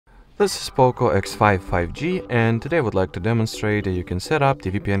This is POCO X5 5G, and today I would like to demonstrate that you can set up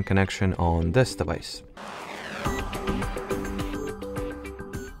the VPN connection on this device.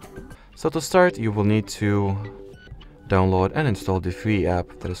 So to start, you will need to download and install the free app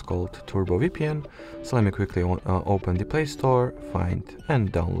that is called Turbo VPN. So let me quickly open the Play Store, find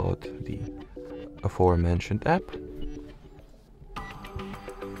and download the aforementioned app.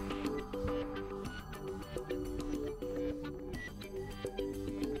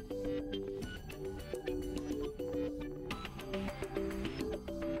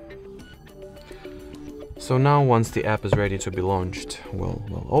 So now once the app is ready to be launched,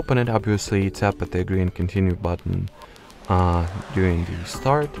 we'll open it. Obviously tap at the agree and continue button during the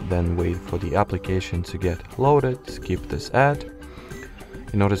start, then wait for the application to get loaded, skip this ad.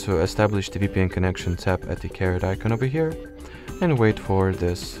 In order to establish the VPN connection, tap at the caret icon over here and wait for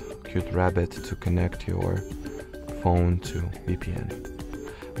this cute rabbit to connect your phone to VPN.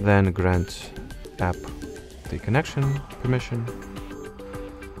 Then grant app the connection permission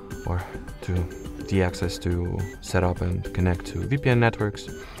or the access to set up and connect to VPN networks.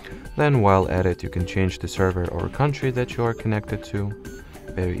 Then while at it, you can change the server or country that you are connected to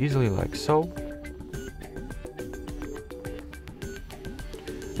very easily, like so.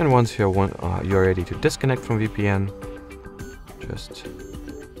 And once you're ready to disconnect from VPN, just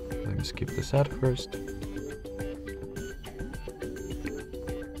let me skip this ad first.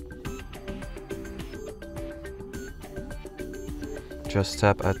 Just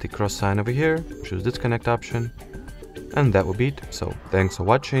tap at the cross sign over here, choose disconnect option, and that will be it. So thanks for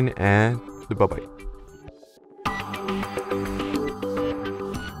watching and bye bye.